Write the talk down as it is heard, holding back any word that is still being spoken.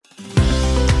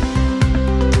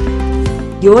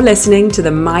You're listening to the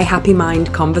My Happy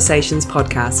Mind Conversations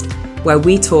podcast, where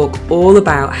we talk all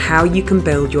about how you can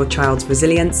build your child's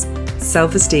resilience,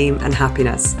 self-esteem and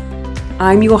happiness.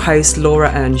 I'm your host, Laura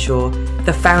Earnshaw,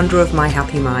 the founder of My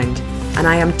Happy Mind, and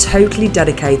I am totally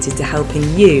dedicated to helping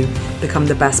you become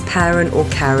the best parent or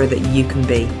carer that you can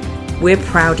be. We're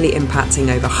proudly impacting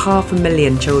over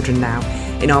 500,000 children now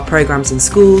in our programs in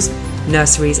schools,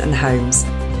 nurseries and homes.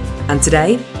 And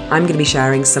today, I'm going to be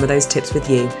sharing some of those tips with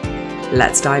you.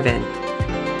 Let's dive in.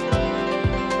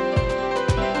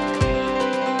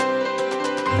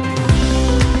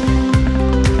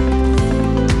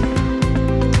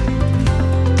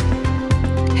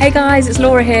 Hey guys, it's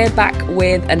Laura here, back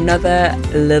with another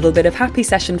little bit of happy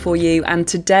session for you. And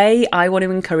today I want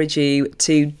to encourage you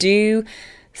to do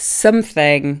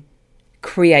something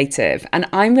creative. And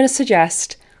I'm going to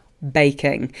suggest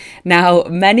baking. Now,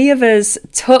 many of us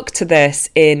took to this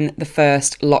in the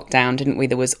first lockdown, didn't we?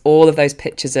 There was all of those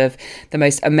pictures of the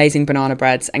most amazing banana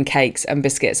breads and cakes and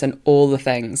biscuits and all the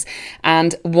things.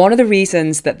 And one of the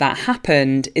reasons that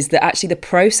happened is that actually the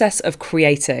process of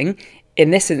creating, in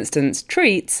this instance,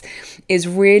 treats, is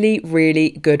really, really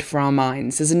good for our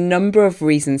minds. There's a number of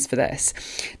reasons for this.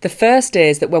 The first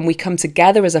is that when we come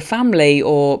together as a family,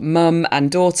 or mum and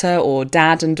daughter, or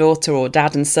dad and daughter, or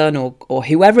dad and son, or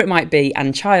whoever it might be,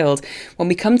 and child, when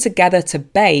we come together to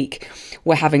bake,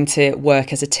 we're having to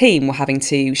work as a team. We're having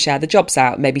to share the jobs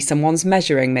out. Maybe someone's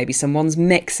measuring, maybe someone's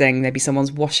mixing, maybe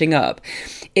someone's washing up.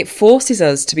 It forces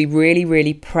us to be really,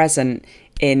 really present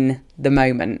in the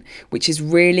moment, which is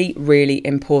really, really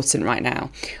important right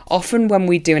now. Often when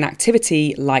we do an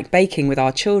activity like baking with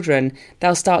our children,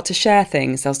 they'll start to share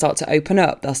things, they'll start to open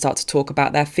up, they'll start to talk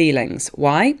about their feelings.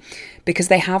 Why? Because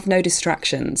they have no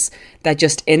distractions. They're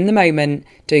just in the moment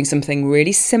doing something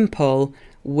really simple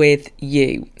with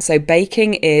you. So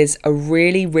baking is a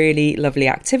really, really lovely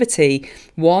activity.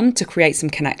 One, to create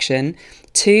some connection.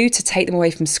 Two, to take them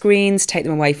away from screens, take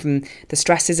them away from the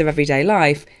stresses of everyday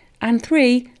life. And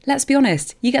three, let's be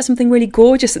honest, you get something really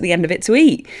gorgeous at the end of it to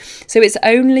eat. So it's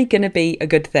only going to be a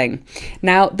good thing.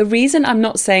 Now, the reason I'm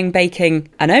not saying baking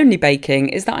and only baking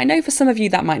is that I know for some of you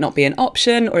that might not be an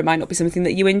option, or it might not be something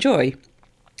that you enjoy.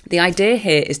 The idea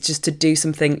here is just to do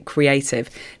something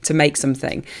creative, to make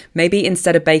something. Maybe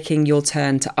instead of baking, you'll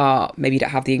turn to art. Maybe you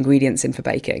don't have the ingredients in for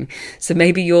baking. So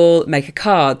maybe you'll make a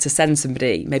card to send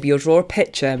somebody. Maybe you'll draw a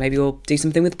picture. Maybe you'll do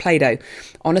something with Play-Doh.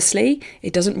 Honestly,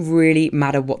 it doesn't really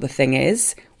matter what the thing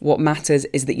is. What matters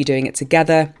is that you're doing it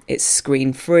together, it's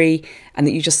screen-free, and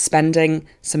that you're just spending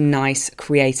some nice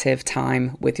creative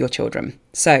time with your children.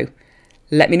 So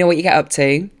let me know what you get up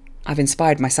to. I've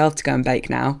inspired myself to go and bake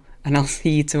now. And I'll see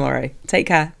you tomorrow. Take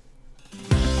care.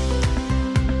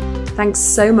 Thanks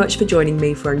so much for joining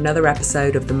me for another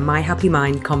episode of the My Happy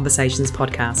Mind Conversations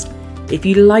podcast. If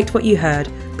you liked what you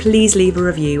heard, please leave a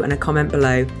review and a comment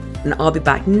below, and I'll be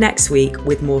back next week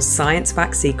with more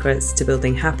science-backed secrets to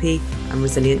building happy and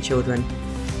resilient children.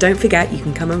 Don't forget you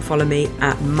can come and follow me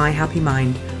at My Happy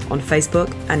Mind on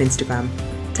Facebook and Instagram.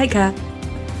 Take care.